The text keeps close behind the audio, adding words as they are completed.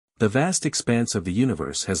The vast expanse of the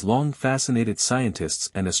universe has long fascinated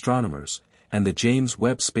scientists and astronomers, and the James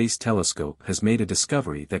Webb Space Telescope has made a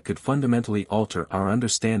discovery that could fundamentally alter our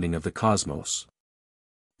understanding of the cosmos.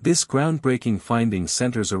 This groundbreaking finding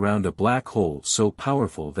centers around a black hole so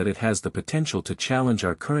powerful that it has the potential to challenge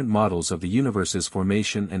our current models of the universe's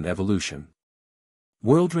formation and evolution.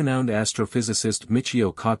 World-renowned astrophysicist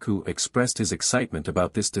Michio Kaku expressed his excitement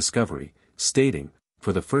about this discovery, stating,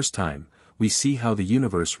 "For the first time, we see how the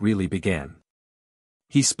universe really began."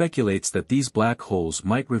 He speculates that these black holes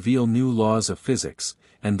might reveal new laws of physics,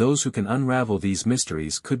 and those who can unravel these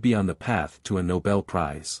mysteries could be on the path to a Nobel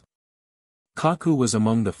Prize. Kaku was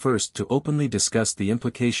among the first to openly discuss the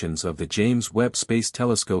implications of the James Webb Space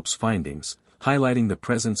Telescope's findings, highlighting the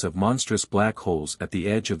presence of monstrous black holes at the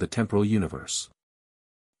edge of the temporal universe.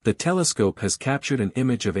 The telescope has captured an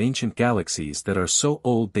image of ancient galaxies that are so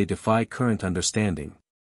old they defy current understanding.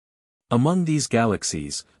 Among these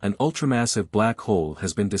galaxies, an ultramassive black hole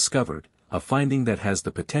has been discovered, a finding that has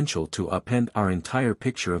the potential to upend our entire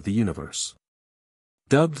picture of the universe.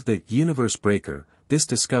 Dubbed the universe breaker, this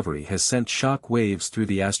discovery has sent shock waves through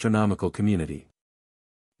the astronomical community.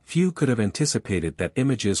 Few could have anticipated that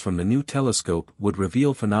images from the new telescope would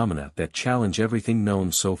reveal phenomena that challenge everything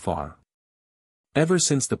known so far. Ever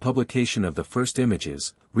since the publication of the first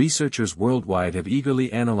images, researchers worldwide have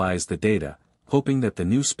eagerly analyzed the data, hoping that the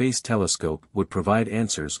new space telescope would provide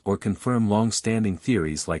answers or confirm long-standing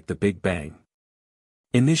theories like the Big Bang.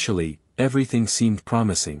 Initially, everything seemed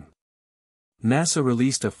promising. NASA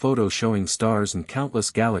released a photo showing stars and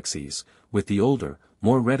countless galaxies, with the older,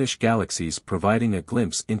 more reddish galaxies providing a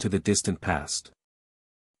glimpse into the distant past.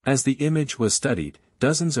 As the image was studied,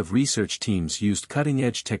 dozens of research teams used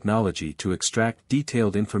cutting-edge technology to extract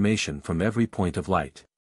detailed information from every point of light.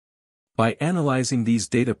 By analyzing these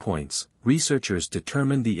data points, researchers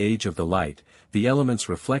determined the age of the light, the elements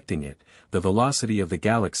reflecting it, the velocity of the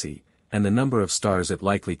galaxy, and the number of stars it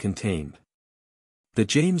likely contained. The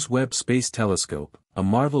James Webb Space Telescope, a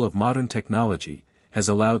marvel of modern technology, has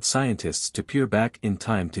allowed scientists to peer back in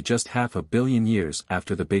time to just 500 million years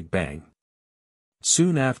after the Big Bang.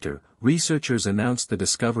 Soon after, researchers announced the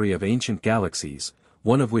discovery of ancient galaxies,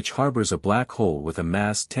 one of which harbors a black hole with a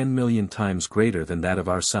mass 10 million times greater than that of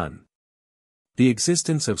our Sun. The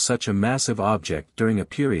existence of such a massive object during a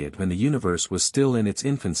period when the universe was still in its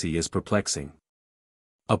infancy is perplexing.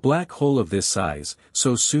 A black hole of this size,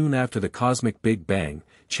 so soon after the cosmic Big Bang,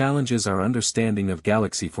 challenges our understanding of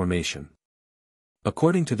galaxy formation.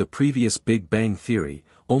 According to the previous Big Bang theory,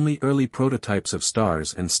 only early prototypes of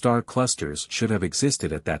stars and star clusters should have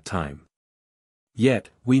existed at that time. Yet,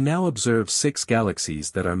 we now observe 6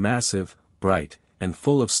 galaxies that are massive, bright, and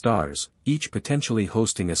full of stars, each potentially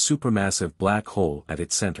hosting a supermassive black hole at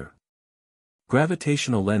its center.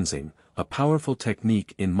 Gravitational lensing, a powerful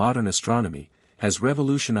technique in modern astronomy, has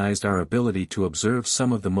revolutionized our ability to observe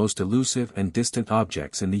some of the most elusive and distant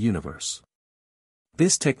objects in the universe.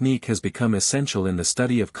 This technique has become essential in the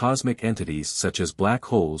study of cosmic entities such as black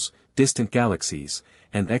holes, distant galaxies,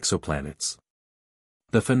 and exoplanets.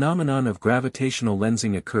 The phenomenon of gravitational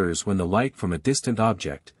lensing occurs when the light from a distant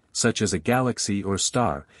object, such as a galaxy or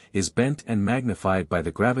star, is bent and magnified by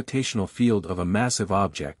the gravitational field of a massive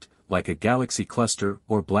object, like a galaxy cluster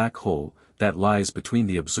or black hole, that lies between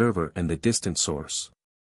the observer and the distant source.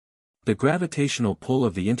 The gravitational pull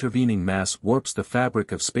of the intervening mass warps the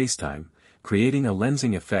fabric of spacetime, creating a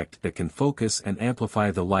lensing effect that can focus and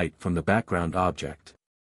amplify the light from the background object.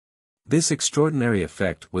 This extraordinary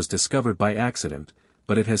effect was discovered by accident,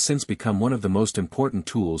 but it has since become one of the most important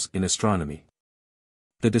tools in astronomy.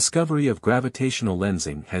 The discovery of gravitational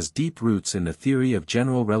lensing has deep roots in the theory of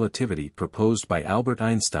general relativity proposed by Albert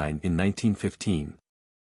Einstein in 1915.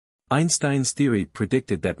 Einstein's theory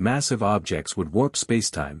predicted that massive objects would warp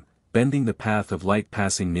spacetime, bending the path of light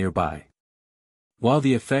passing nearby. While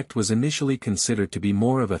the effect was initially considered to be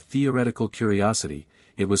more of a theoretical curiosity,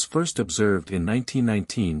 it was first observed in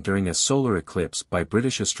 1919 during a solar eclipse by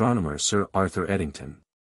British astronomer Sir Arthur Eddington.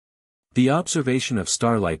 The observation of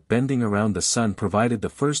starlight bending around the Sun provided the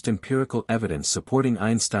first empirical evidence supporting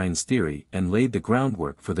Einstein's theory and laid the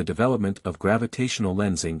groundwork for the development of gravitational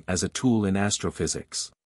lensing as a tool in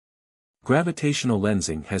astrophysics. Gravitational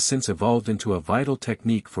lensing has since evolved into a vital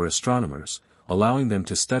technique for astronomers, allowing them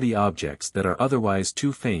to study objects that are otherwise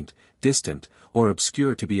too faint, distant, or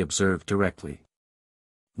obscure to be observed directly.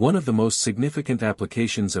 One of the most significant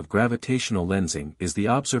applications of gravitational lensing is the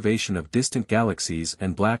observation of distant galaxies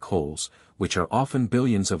and black holes, which are often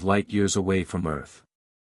billions of light-years away from Earth.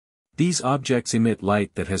 These objects emit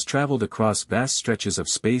light that has traveled across vast stretches of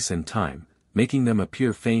space and time, making them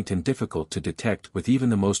appear faint and difficult to detect with even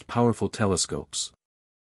the most powerful telescopes.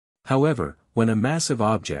 However, when a massive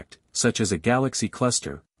object, such as a galaxy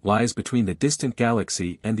cluster, lies between the distant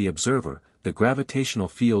galaxy and the observer, the gravitational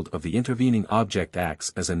field of the intervening object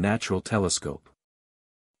acts as a natural telescope.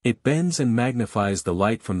 It bends and magnifies the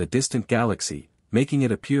light from the distant galaxy, making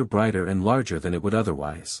it appear brighter and larger than it would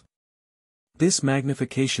otherwise. This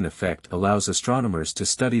magnification effect allows astronomers to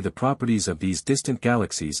study the properties of these distant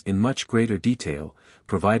galaxies in much greater detail,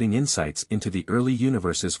 providing insights into the early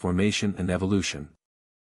universe's formation and evolution.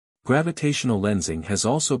 Gravitational lensing has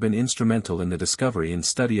also been instrumental in the discovery and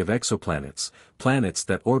study of exoplanets, planets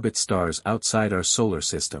that orbit stars outside our solar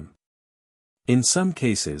system. In some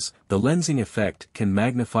cases, the lensing effect can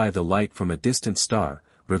magnify the light from a distant star,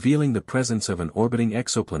 revealing the presence of an orbiting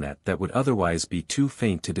exoplanet that would otherwise be too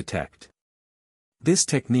faint to detect. This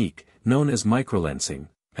technique, known as microlensing,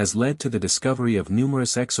 has led to the discovery of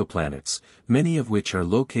numerous exoplanets, many of which are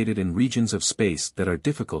located in regions of space that are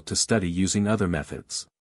difficult to study using other methods.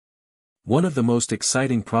 One of the most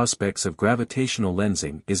exciting prospects of gravitational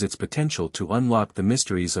lensing is its potential to unlock the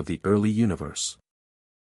mysteries of the early universe.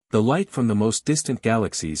 The light from the most distant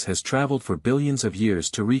galaxies has traveled for billions of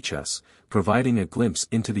years to reach us, providing a glimpse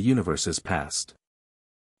into the universe's past.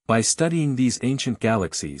 By studying these ancient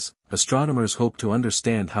galaxies, astronomers hope to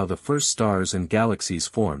understand how the first stars and galaxies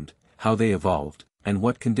formed, how they evolved, and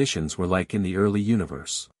what conditions were like in the early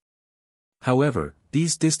universe. However,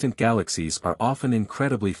 these distant galaxies are often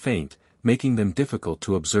incredibly faint, making them difficult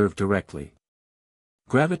to observe directly.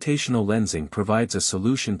 Gravitational lensing provides a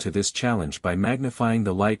solution to this challenge by magnifying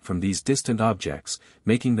the light from these distant objects,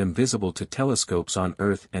 making them visible to telescopes on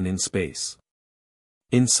Earth and in space.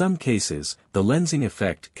 In some cases, the lensing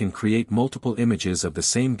effect can create multiple images of the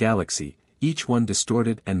same galaxy, each one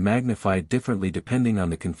distorted and magnified differently depending on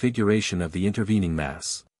the configuration of the intervening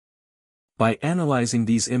mass. By analyzing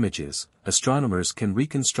these images, astronomers can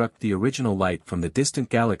reconstruct the original light from the distant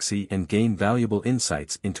galaxy and gain valuable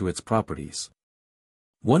insights into its properties.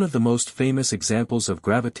 One of the most famous examples of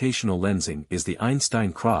gravitational lensing is the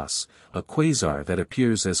Einstein cross, a quasar that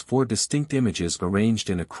appears as four distinct images arranged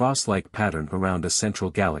in a cross-like pattern around a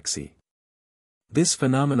central galaxy. This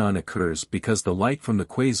phenomenon occurs because the light from the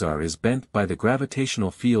quasar is bent by the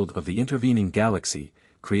gravitational field of the intervening galaxy,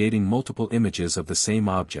 creating multiple images of the same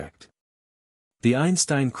object. The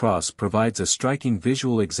Einstein cross provides a striking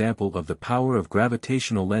visual example of the power of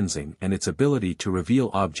gravitational lensing and its ability to reveal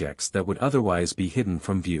objects that would otherwise be hidden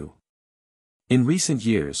from view. In recent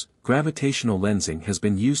years, gravitational lensing has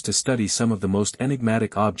been used to study some of the most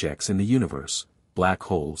enigmatic objects in the universe, black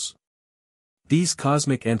holes. These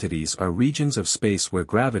cosmic entities are regions of space where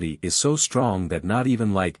gravity is so strong that not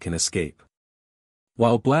even light can escape.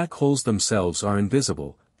 While black holes themselves are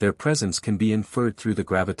invisible, their presence can be inferred through the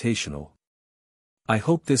gravitational. I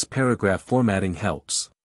hope this paragraph formatting helps.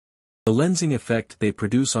 The lensing effect they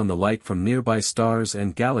produce on the light from nearby stars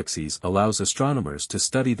and galaxies allows astronomers to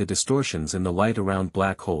study the distortions in the light around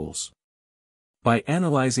black holes. By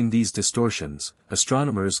analyzing these distortions,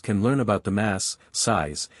 astronomers can learn about the mass,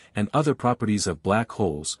 size, and other properties of black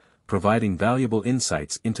holes, providing valuable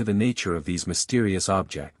insights into the nature of these mysterious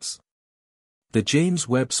objects. The James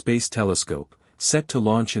Webb Space Telescope, set to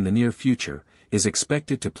launch in the near future, is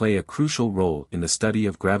expected to play a crucial role in the study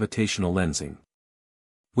of gravitational lensing.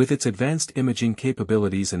 With its advanced imaging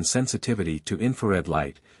capabilities and sensitivity to infrared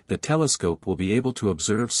light, the telescope will be able to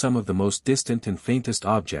observe some of the most distant and faintest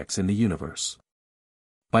objects in the universe.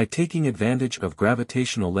 By taking advantage of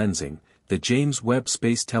gravitational lensing, the James Webb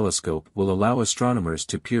Space Telescope will allow astronomers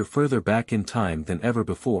to peer further back in time than ever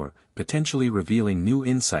before, potentially revealing new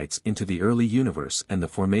insights into the early universe and the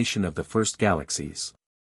formation of the first galaxies.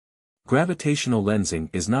 Gravitational lensing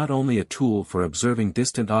is not only a tool for observing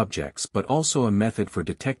distant objects but also a method for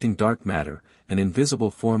detecting dark matter, an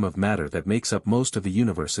invisible form of matter that makes up most of the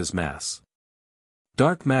universe's mass.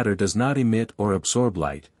 Dark matter does not emit or absorb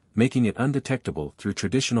light, making it undetectable through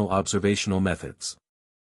traditional observational methods.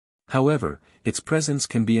 However, its presence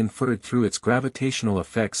can be inferred through its gravitational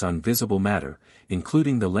effects on visible matter,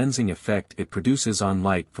 including the lensing effect it produces on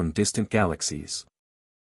light from distant galaxies.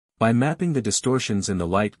 By mapping the distortions in the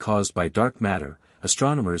light caused by dark matter,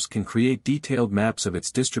 astronomers can create detailed maps of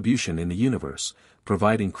its distribution in the universe,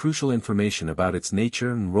 providing crucial information about its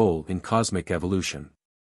nature and role in cosmic evolution.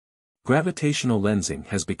 Gravitational lensing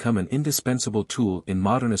has become an indispensable tool in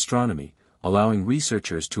modern astronomy, allowing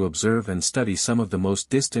researchers to observe and study some of the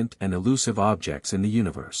most distant and elusive objects in the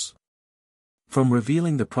universe. From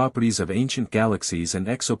revealing the properties of ancient galaxies and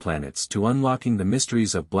exoplanets to unlocking the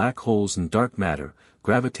mysteries of black holes and dark matter,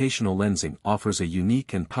 gravitational lensing offers a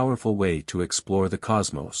unique and powerful way to explore the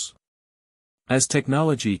cosmos. As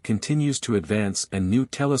technology continues to advance and new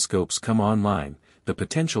telescopes come online, the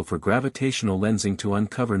potential for gravitational lensing to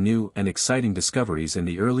uncover new and exciting discoveries in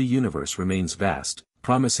the early universe remains vast,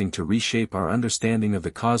 promising to reshape our understanding of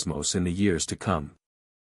the cosmos in the years to come.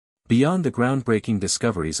 Beyond the groundbreaking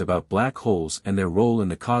discoveries about black holes and their role in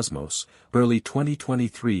the cosmos, early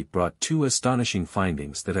 2023 brought two astonishing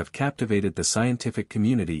findings that have captivated the scientific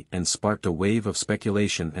community and sparked a wave of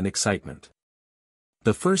speculation and excitement.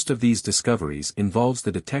 The first of these discoveries involves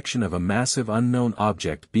the detection of a massive unknown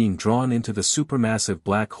object being drawn into the supermassive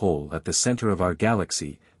black hole at the center of our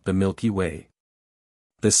galaxy, the Milky Way.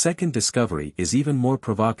 The second discovery is even more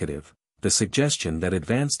provocative, the suggestion that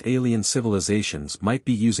advanced alien civilizations might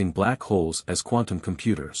be using black holes as quantum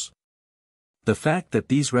computers. The fact that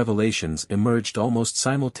these revelations emerged almost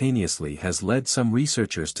simultaneously has led some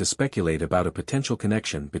researchers to speculate about a potential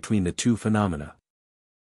connection between the two phenomena.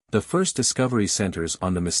 The first discovery centers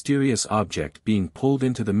on the mysterious object being pulled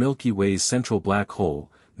into the Milky Way's central black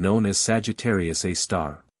hole, known as Sagittarius A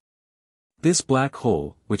star. This black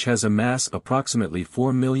hole, which has a mass approximately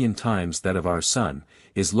 4 million times that of our Sun,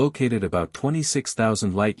 is located about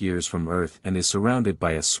 26,000 light-years from Earth and is surrounded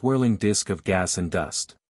by a swirling disk of gas and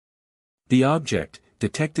dust. The object,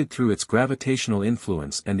 detected through its gravitational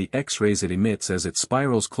influence and the X-rays it emits as it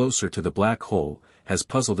spirals closer to the black hole, has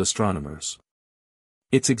puzzled astronomers.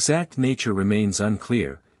 Its exact nature remains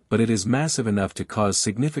unclear, but it is massive enough to cause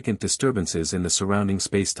significant disturbances in the surrounding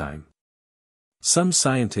spacetime. Some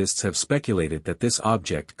scientists have speculated that this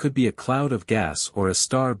object could be a cloud of gas or a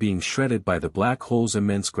star being shredded by the black hole's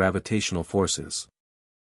immense gravitational forces.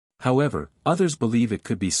 However, others believe it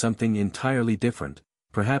could be something entirely different,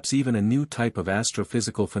 perhaps even a new type of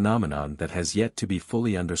astrophysical phenomenon that has yet to be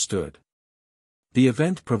fully understood. The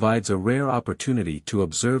event provides a rare opportunity to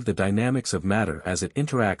observe the dynamics of matter as it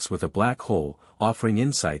interacts with a black hole, offering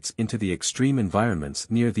insights into the extreme environments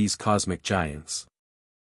near these cosmic giants.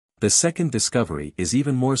 The second discovery is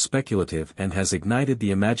even more speculative and has ignited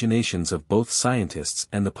the imaginations of both scientists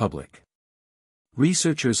and the public.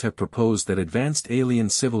 Researchers have proposed that advanced alien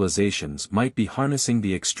civilizations might be harnessing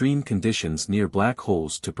the extreme conditions near black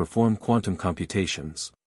holes to perform quantum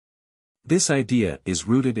computations. This idea is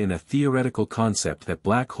rooted in a theoretical concept that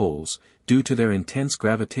black holes, due to their intense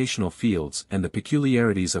gravitational fields and the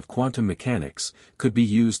peculiarities of quantum mechanics, could be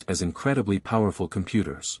used as incredibly powerful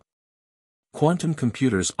computers. Quantum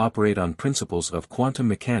computers operate on principles of quantum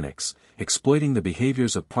mechanics, exploiting the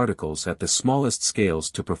behaviors of particles at the smallest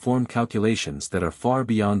scales to perform calculations that are far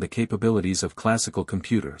beyond the capabilities of classical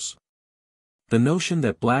computers. The notion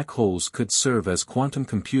that black holes could serve as quantum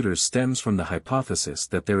computers stems from the hypothesis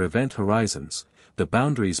that their event horizons, the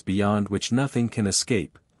boundaries beyond which nothing can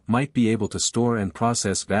escape, might be able to store and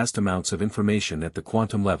process vast amounts of information at the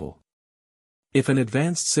quantum level. If an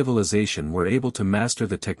advanced civilization were able to master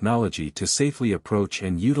the technology to safely approach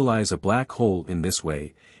and utilize a black hole in this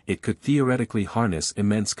way, it could theoretically harness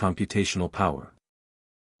immense computational power.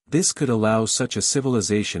 This could allow such a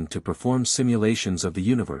civilization to perform simulations of the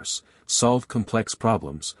universe, solve complex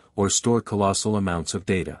problems, or store colossal amounts of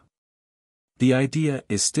data. The idea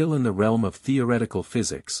is still in the realm of theoretical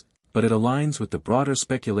physics, but it aligns with the broader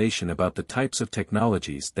speculation about the types of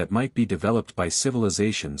technologies that might be developed by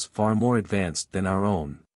civilizations far more advanced than our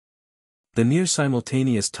own. The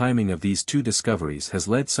near-simultaneous timing of these two discoveries has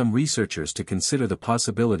led some researchers to consider the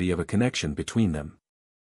possibility of a connection between them.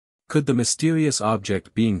 Could the mysterious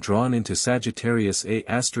object being drawn into Sagittarius A**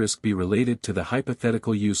 be related to the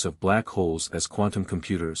hypothetical use of black holes as quantum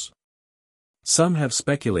computers? Some have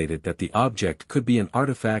speculated that the object could be an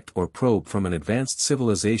artifact or probe from an advanced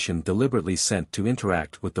civilization deliberately sent to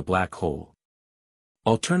interact with the black hole.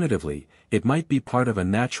 Alternatively, it might be part of a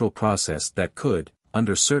natural process that could,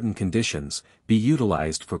 under certain conditions, be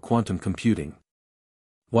utilized for quantum computing.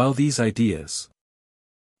 While these ideas.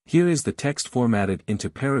 Here is the text formatted into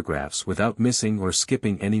paragraphs without missing or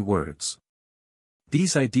skipping any words.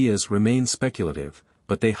 These ideas remain speculative,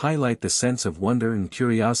 but they highlight the sense of wonder and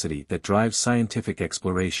curiosity that drives scientific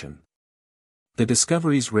exploration. The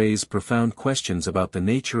discoveries raise profound questions about the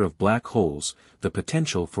nature of black holes, the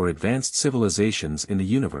potential for advanced civilizations in the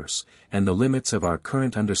universe, and the limits of our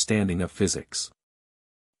current understanding of physics.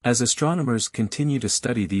 As astronomers continue to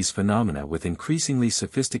study these phenomena with increasingly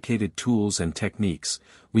sophisticated tools and techniques,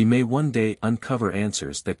 we may one day uncover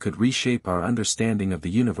answers that could reshape our understanding of the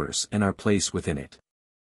universe and our place within it.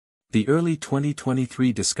 The early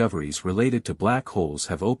 2023 discoveries related to black holes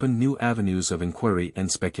have opened new avenues of inquiry and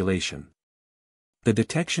speculation. The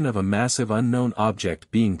detection of a massive unknown object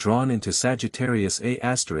being drawn into Sagittarius A**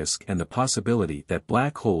 and the possibility that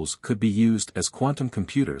black holes could be used as quantum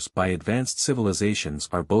computers by advanced civilizations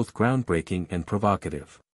are both groundbreaking and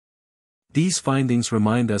provocative. These findings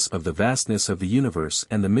remind us of the vastness of the universe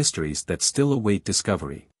and the mysteries that still await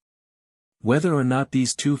discovery. Whether or not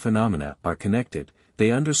these two phenomena are connected,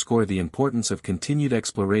 they underscore the importance of continued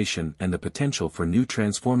exploration and the potential for new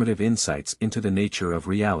transformative insights into the nature of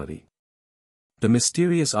reality. The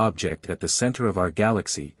mysterious object at the center of our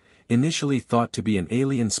galaxy, initially thought to be an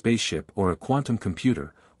alien spaceship or a quantum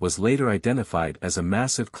computer, was later identified as a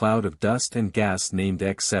massive cloud of dust and gas named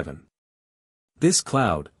X7. This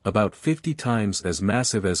cloud, about 50 times as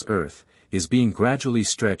massive as Earth, is being gradually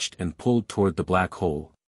stretched and pulled toward the black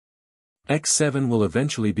hole. X7 will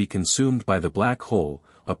eventually be consumed by the black hole,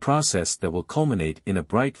 a process that will culminate in a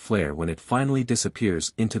bright flare when it finally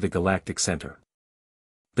disappears into the galactic center.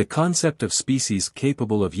 The concept of species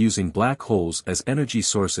capable of using black holes as energy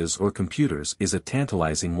sources or computers is a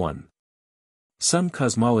tantalizing one. Some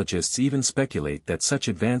cosmologists even speculate that such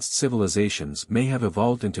advanced civilizations may have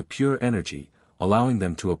evolved into pure energy, allowing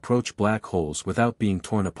them to approach black holes without being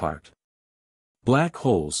torn apart. Black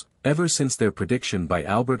holes, ever since their prediction by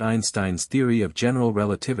Albert Einstein's theory of general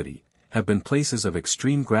relativity, have been places of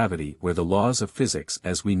extreme gravity where the laws of physics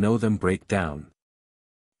as we know them break down.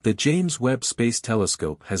 The James Webb Space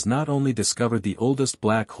Telescope has not only discovered the oldest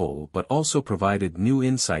black hole but also provided new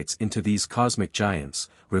insights into these cosmic giants,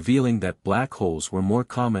 revealing that black holes were more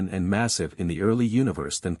common and massive in the early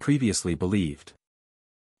universe than previously believed.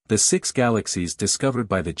 The 6 galaxies discovered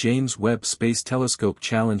by the James Webb Space Telescope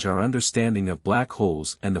challenge our understanding of black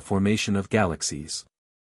holes and the formation of galaxies.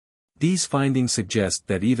 These findings suggest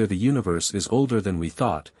that either the universe is older than we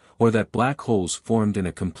thought, or that black holes formed in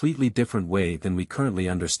a completely different way than we currently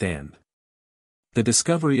understand. The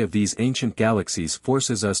discovery of these ancient galaxies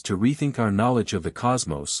forces us to rethink our knowledge of the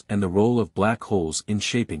cosmos and the role of black holes in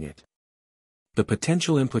shaping it. The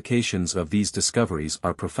potential implications of these discoveries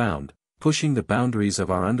are profound, pushing the boundaries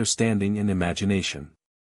of our understanding and imagination.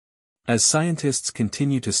 As scientists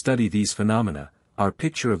continue to study these phenomena, our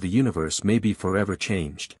picture of the universe may be forever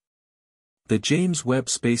changed. The James Webb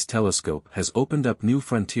Space Telescope has opened up new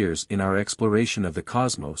frontiers in our exploration of the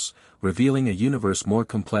cosmos, revealing a universe more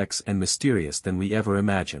complex and mysterious than we ever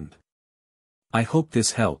imagined. I hope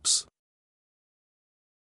this helps.